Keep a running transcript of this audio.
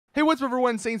Hey, what's up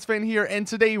everyone, Saintsfan here, and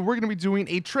today we're going to be doing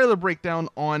a trailer breakdown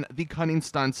on the Cunning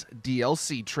Stunts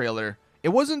DLC trailer. It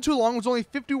wasn't too long, it was only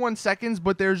 51 seconds,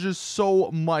 but there's just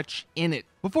so much in it.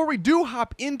 Before we do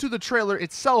hop into the trailer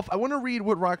itself, I want to read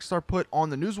what Rockstar put on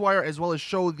the newswire, as well as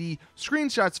show the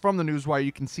screenshots from the newswire.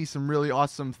 You can see some really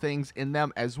awesome things in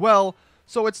them as well.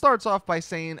 So it starts off by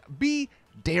saying, "Be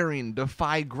daring,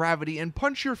 defy gravity, and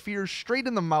punch your fears straight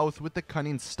in the mouth with the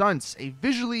Cunning Stunts, a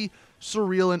visually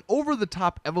surreal and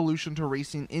over-the-top evolution to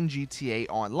racing in GTA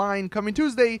Online, coming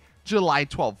Tuesday, July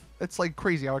 12th. It's like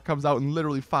crazy how it comes out in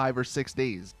literally 5 or 6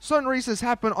 days. Stunt races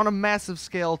happen on a massive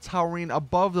scale, towering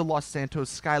above the Los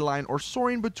Santos skyline or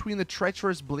soaring between the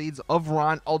treacherous blades of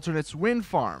Ron Alternate's wind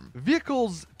farm.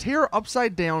 Vehicles tear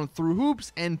upside down through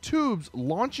hoops and tubes,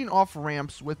 launching off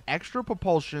ramps with extra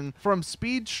propulsion from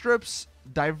speed strips,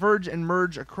 diverge and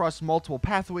merge across multiple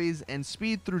pathways, and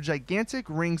speed through gigantic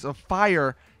rings of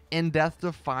fire and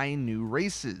death-defying new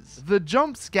races. The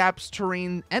jumps, gaps,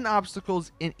 terrain, and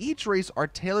obstacles in each race are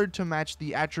tailored to match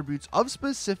the attributes of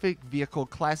specific vehicle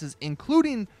classes,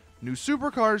 including new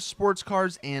supercars, sports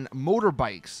cars, and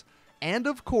motorbikes. And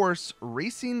of course,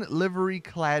 racing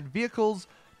livery-clad vehicles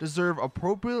deserve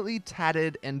appropriately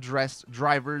tatted and dressed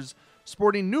drivers,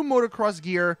 sporting new motocross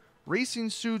gear, racing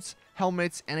suits,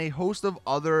 helmets, and a host of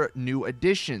other new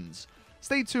additions.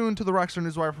 Stay tuned to the Rockstar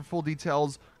Newswire for full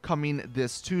details coming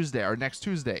this Tuesday, or next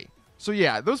Tuesday. So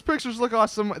yeah, those pictures look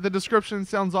awesome. The description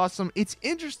sounds awesome. It's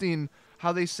interesting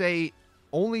how they say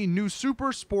only new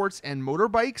super, sports, and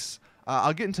motorbikes.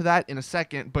 I'll get into that in a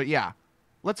second, but yeah,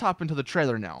 let's hop into the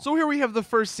trailer now. So here we have the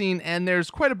first scene, and there's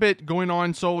quite a bit going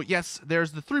on. So yes,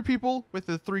 there's the 3 people with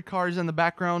the 3 cars in the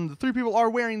background. The 3 people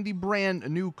are wearing the brand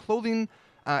new clothing,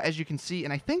 as you can see,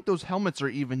 and I think those helmets are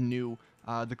even new.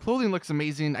 The clothing looks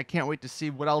amazing. I can't wait to see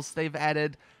what else they've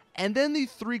added. And then the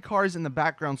 3 cars in the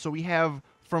background. So we have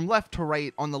from left to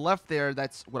right. On the left there,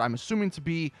 that's what I'm assuming to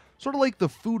be sort of like the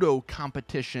Fudo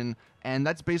competition. And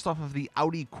that's based off of the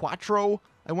Audi Quattro,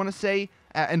 I want to say.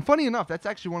 And funny enough, that's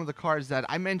actually one of the cars that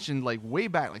I mentioned like way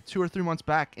back, like 2 or 3 months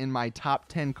back in my top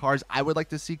 10 cars I would like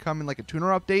to see come in like a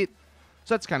tuner update.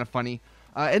 So that's kind of funny.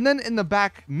 And then in the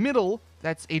back middle,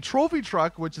 that's a trophy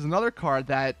truck, which is another car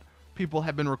that people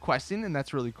have been requesting, and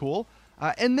that's really cool.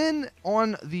 And then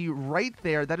on the right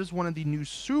there, that is one of the new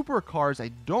supercars. I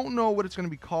don't know what it's going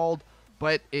to be called,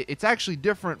 but it's actually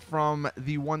different from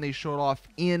the one they showed off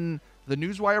in the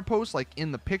newswire post, like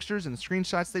in the pictures and the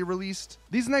screenshots they released.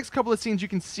 These next couple of scenes, you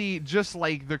can see just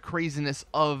like the craziness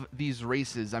of these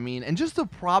races. I mean, and just the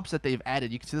props that they've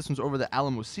added. You can see this one's over the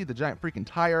Alamo Sea, the giant freaking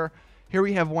tire. Here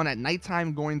we have one at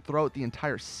nighttime going throughout the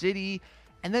entire city.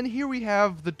 And then here we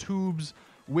have the tubes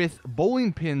with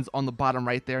bowling pins on the bottom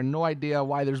right there. No idea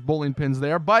why there's bowling pins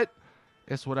there, but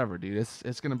it's whatever, dude.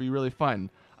 It's going to be really fun.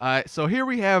 So here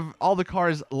we have all the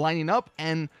cars lining up,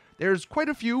 and there's quite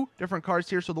a few different cars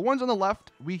here. So the ones on the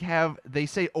left, we have, they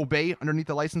say Obey underneath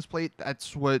the license plate.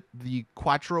 That's what the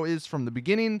Quattro is from the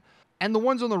beginning. And the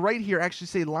ones on the right here actually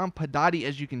say Lampadati,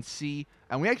 as you can see.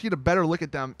 And we actually get a better look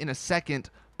at them in a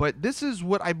second. But this is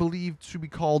what I believe to be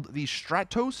called the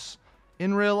Stratos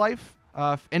in real life.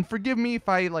 And forgive me if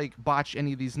I like botch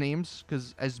any of these names,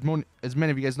 because as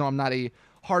many of you guys know, I'm not a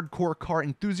hardcore car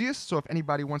enthusiast. So if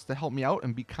anybody wants to help me out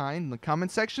and be kind in the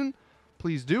comment section,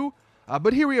 please do.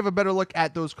 But here we have a better look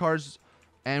at those cars,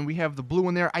 and we have the blue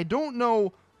one there. I don't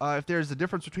know if there's a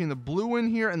difference between the blue one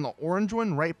here and the orange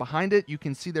one right behind it. You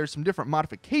can see there's some different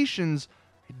modifications.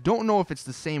 I don't know if it's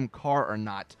the same car or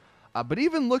not. But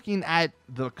even looking at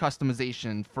the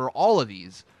customization for all of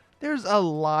these, there's a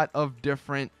lot of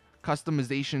different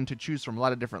customization to choose from. A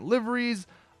lot of different liveries,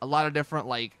 a lot of different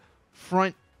like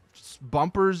front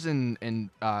bumpers and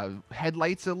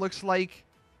headlights, it looks like.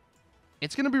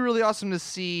 It's going to be really awesome to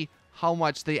see how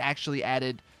much they actually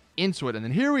added into it. And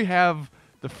then here we have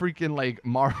the freaking like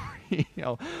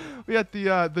Mario. We got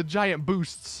the giant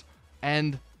boosts,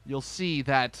 and you'll see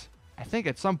that I think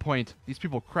at some point these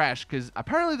people crash, because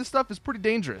apparently this stuff is pretty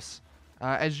dangerous,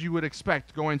 as you would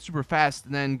expect, going super fast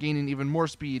and then gaining even more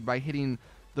speed by hitting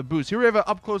the boost. Here we have an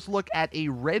up-close look at a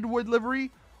redwood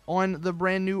livery on the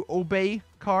brand new Obey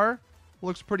car.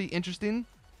 Looks pretty interesting.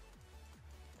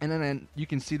 And then you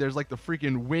can see there's like the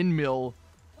freaking windmill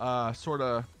sort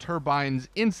of turbines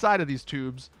inside of these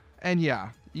tubes. And yeah,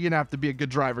 you're going to have to be a good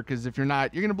driver, because if you're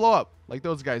not, you're going to blow up like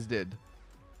those guys did.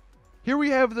 Here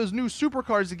we have those new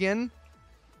supercars again,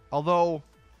 although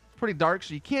pretty dark,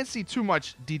 so you can't see too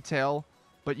much detail,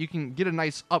 but you can get a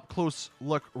nice up-close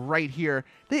look right here.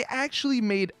 They actually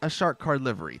made a shark card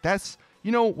livery. That's,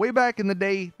 you know, way back in the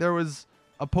day, there was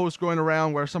a post going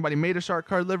around where somebody made a shark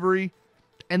card livery,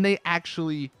 and they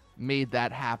actually made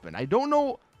that happen. I don't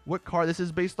know what car this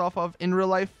is based off of in real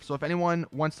life. So if anyone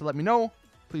wants to let me know,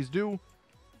 please do.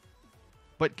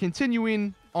 But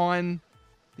continuing on,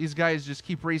 these guys just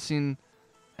keep racing,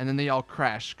 and then they all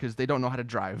crash because they don't know how to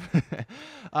drive.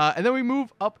 And then we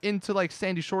move up into like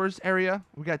Sandy Shores area.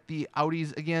 We got the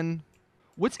Audis again.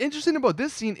 What's interesting about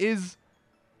this scene is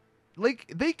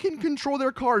like they can control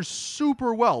their cars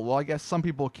super well. Well, I guess some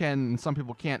people can and some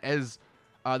people can't, as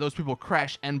those people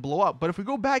crash and blow up. But if we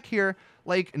go back here,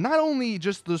 like not only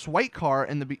just this white car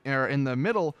in the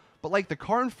middle, but like the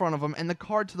car in front of them and the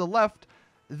car to the left,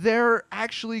 they're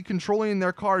actually controlling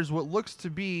their cars what looks to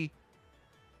be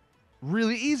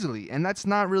really easily, and that's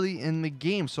not really in the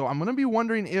game. So I'm gonna be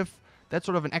wondering if that's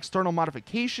sort of an external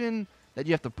modification that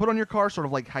you have to put on your car, sort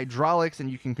of like hydraulics,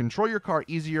 and you can control your car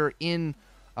easier in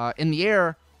the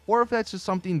air, or if that's just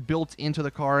something built into the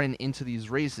car and into these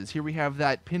races. Here we have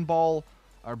that pinball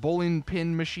or bowling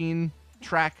pin machine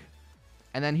track,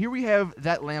 and then here we have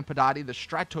that Lampadati, the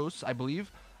Stratos, I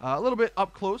believe, a little bit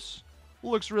up close.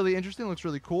 Looks really interesting, looks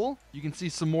really cool. You can see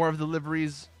some more of the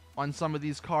liveries on some of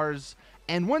these cars.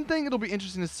 And one thing, it'll be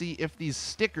interesting to see if these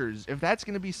stickers, if that's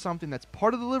going to be something that's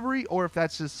part of the livery, or if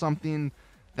that's just something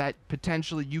that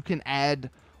potentially you can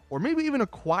add or maybe even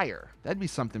acquire. That'd be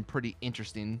something pretty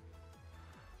interesting.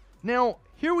 Now,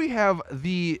 here we have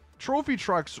the trophy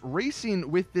trucks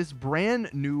racing with this brand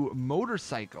new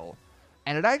motorcycle.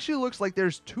 And it actually looks like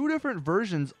there's two different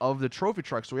versions of the trophy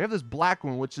truck. So we have this black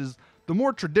one, which is the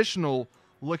more traditional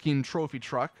looking trophy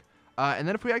truck. And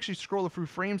then if we actually scroll through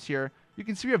frames here, you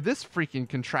can see we have this freaking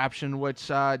contraption, which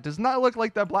does not look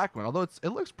like that black one, although it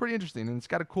looks pretty interesting, and it's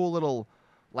got a cool little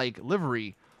like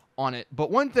livery on it. But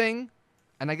one thing,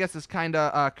 and I guess this kind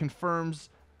of confirms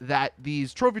that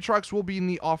these trophy trucks will be in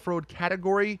the off-road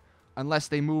category unless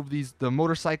they move the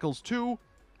motorcycles too.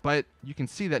 But you can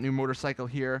see that new motorcycle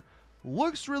here.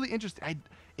 Looks really interesting.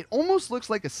 It almost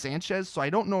looks like a Sanchez, so I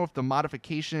don't know if the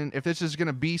modification, if this is going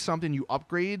to be something you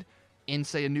upgrade in,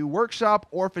 say, a new workshop,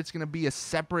 or if it's going to be a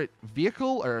separate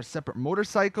vehicle or a separate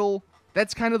motorcycle.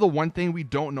 That's kind of the one thing we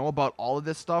don't know about all of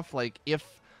this stuff. Like,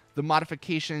 if the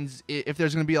modifications, if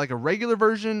there's going to be like a regular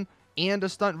version and a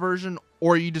stunt version,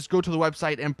 or you just go to the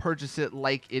website and purchase it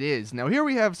like it is. Now, here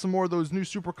we have some more of those new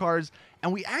supercars,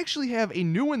 and we actually have a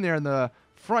new one there in the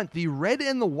front, the red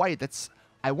and the white. That's,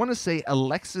 I want to say, a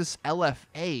Lexus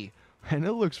LFA, and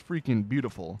it looks freaking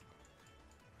beautiful.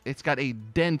 It's got a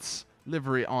dense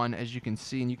livery on, as you can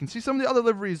see, and you can see some of the other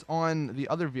liveries on the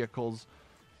other vehicles,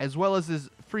 as well as this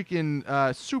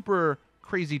freaking super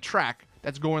crazy track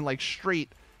that's going like straight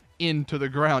into the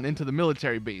ground, into the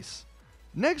military base.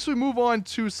 Next, we move on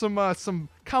to some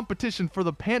competition for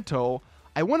the Panto.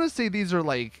 I want to say these are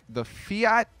like the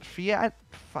Fiat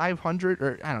 500,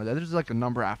 or I don't know, there's like a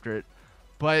number after it,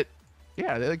 but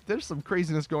yeah, there's some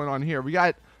craziness going on here. We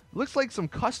got, looks like some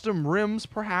custom rims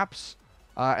perhaps.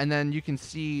 And then you can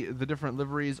see the different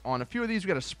liveries on a few of these. We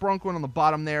got a Sprunk one on the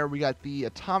bottom there. We got the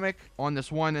Atomic on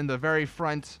this one in the very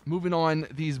front. Moving on,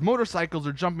 these motorcycles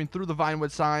are jumping through the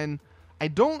Vinewood sign.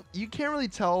 You can't really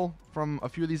tell from a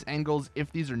few of these angles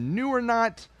if these are new or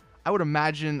not. I would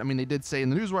imagine, I mean, they did say in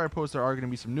the Newswire post there are going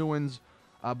to be some new ones,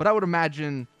 but I would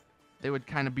imagine they would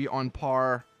kind of be on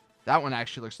par. That one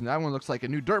looks like a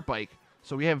new dirt bike.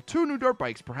 So we have two new dirt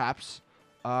bikes perhaps.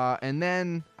 And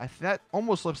then that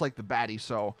almost looks like the baddie,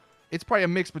 so it's probably a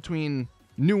mix between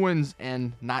new ones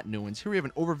and not new ones. Here we have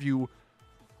an overview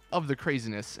of the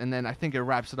craziness, and then I think it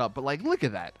wraps it up. But like, look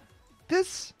at that.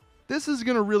 This is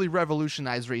gonna really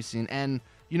revolutionize racing. And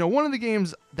you know, one of the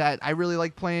games that I really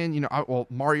like playing, you know, well,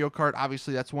 Mario Kart,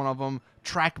 obviously that's one of them.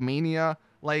 Trackmania,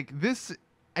 like this,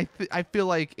 I feel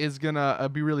like is gonna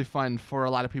be really fun for a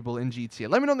lot of people in GTA.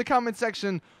 Let me know in the comment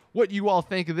section what you all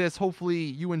think of this. Hopefully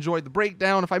you enjoyed the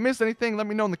breakdown. If I missed anything, let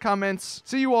me know in the comments.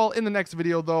 See you all in the next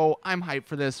video, though. I'm hyped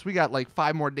for this. We got like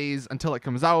 5 more days until it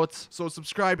comes out. So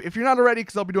subscribe if you're not already,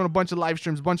 because I'll be doing a bunch of live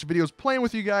streams, a bunch of videos playing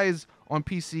with you guys on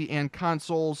PC and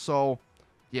consoles. So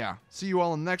yeah, see you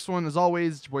all in the next one. As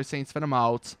always, your boy Saintsfan, I'm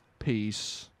out.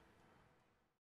 Peace.